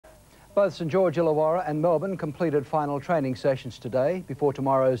Both St George Illawarra and Melbourne completed final training sessions today before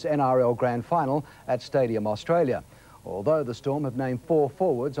tomorrow's NRL Grand Final at Stadium Australia. Although the Storm have named 4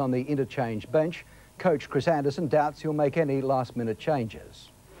 forwards on the interchange bench, coach Chris Anderson doubts he'll make any last-minute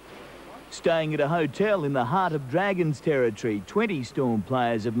changes. Staying at a hotel in the heart of Dragons territory, 20 Storm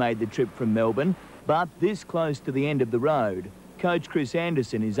players have made the trip from Melbourne, but this close to the end of the road, coach Chris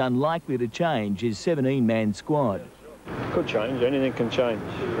Anderson is unlikely to change his 17-man squad. Could change, anything can change.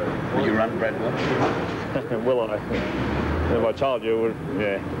 Will you run Brad Will? Will I? If I told you,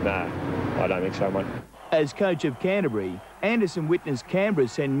 I don't think so, mate. As coach of Canterbury, Anderson witnessed Canberra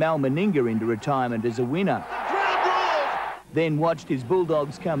send Mal Meninga into retirement as a winner. Then watched his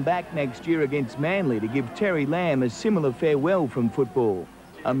Bulldogs come back next year against Manly to give Terry Lamb a similar farewell from football.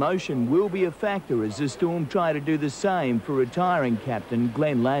 Emotion will be a factor as the Storm try to do the same for retiring captain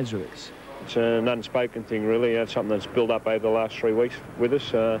Glenn Lazarus. It's an unspoken thing, really. It's something that's built up over the last 3 weeks with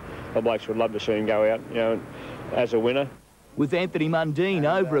us. The blokes would love to see him go out, as a winner. With Anthony Mundine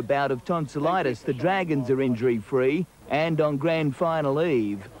over a bout of tonsillitis, the Dragons are injury-free, and on grand final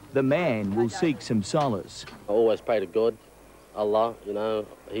eve, the man will seek some solace. I always pray to God, Allah,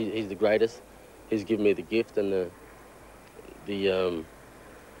 he's the greatest. He's given me the gift and the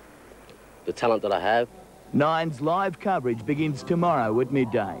talent that I have. Nine's live coverage begins tomorrow at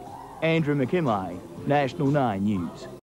midday. Andrew McKinlay, National 9 News.